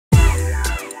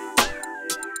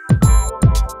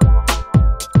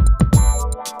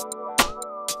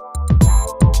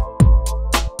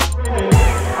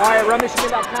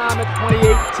RunMichigan.com at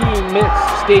 2018 MITS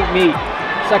State Meet.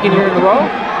 Second year in a row.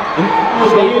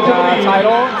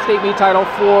 State meet title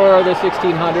for the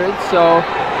 1600s. So,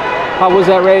 how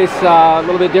was that race? A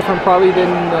little bit different probably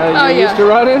than you used to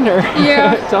running, or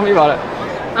yeah. Tell me about it.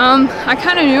 I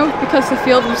kind of knew because the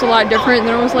field was a lot different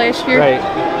than it was last year. Right.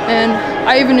 And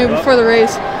I even knew before the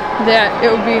race that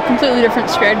it would be completely different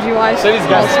strategy-wise.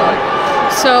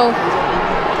 So,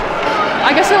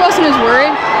 I guess I wasn't as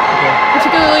worried,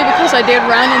 particularly because I did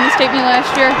run in the state meet last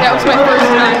year. That was my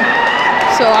first time.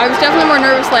 So I was definitely more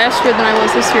nervous last year than I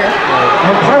was this year.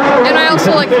 And I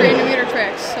also like 300-meter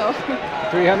tracks, so.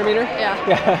 300 meter? Yeah.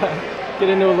 Get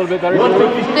into a little bit better.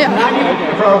 Yeah.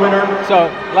 Okay. So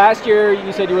last year,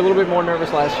 you said you were a little bit more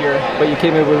nervous last year, but you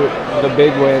came in with the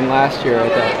big win last year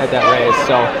at that race.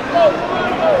 So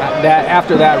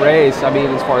after that race, I mean,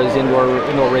 as far as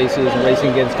indoor races and racing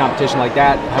against competition like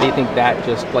that, how do you think that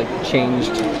just like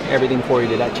changed everything for you?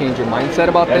 Did that change your mindset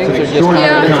about things, or just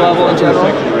confidence level in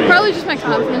general? Probably just my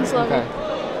confidence level. Okay.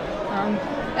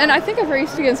 And I think I've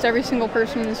raced against every single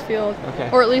person in this field,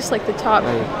 or at least like the top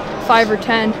 5 or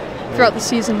 10 throughout the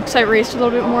season, because I raced a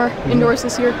little bit more indoors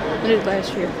this year than I did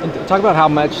last year. And talk about how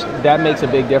much that makes a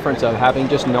big difference of having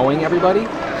just knowing everybody.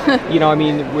 You know, I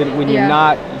mean, when you're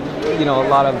not, you know, a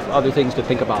lot of other things to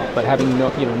think about, but having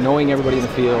knowing everybody in the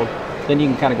field, then you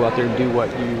can kind of go out there and do what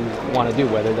you want to do,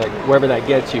 wherever that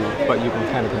gets you, but you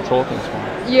can kind of control things from it.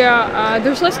 Yeah,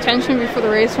 there's less tension before the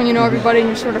race when you know everybody and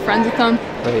you're sort of friends with them.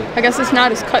 Right. I guess it's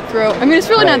not as cutthroat. I mean, it's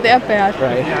really not that bad.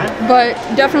 Right. But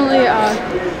definitely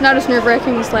not as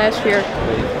nerve-wracking as last year.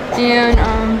 And,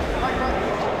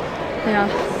 yeah.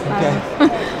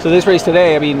 Okay. So this race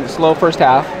today, I mean, slow first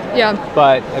half. Yeah.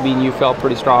 But, I mean, you felt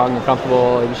pretty strong and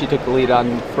comfortable, and she took the lead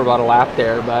on for about a lap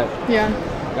there, but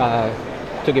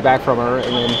took it back from her,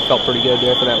 and then felt pretty good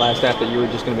there for that last lap that you were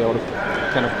just going to be able to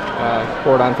kind of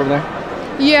pour it on from there?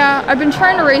 Yeah, I've been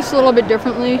trying to race a little bit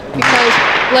differently because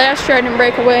last year I didn't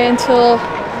break away until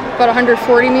about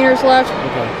 140 meters left,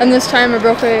 and this time I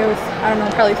broke away with, I don't know,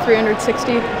 probably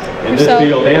 360 or so.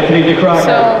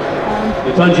 So,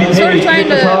 sort of trying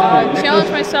to challenge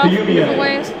myself in different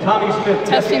ways,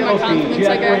 testing my confidence,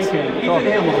 I guess. Cool.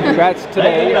 Congrats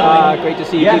today. Great to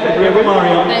see you.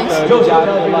 Thanks. Good job.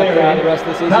 Good luck the rest of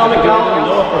the season.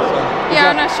 Yeah,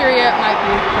 I'm not sure yet. Might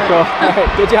be. Cool. All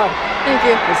right. Good job. Thank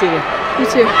you. Good seeing you. You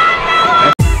too.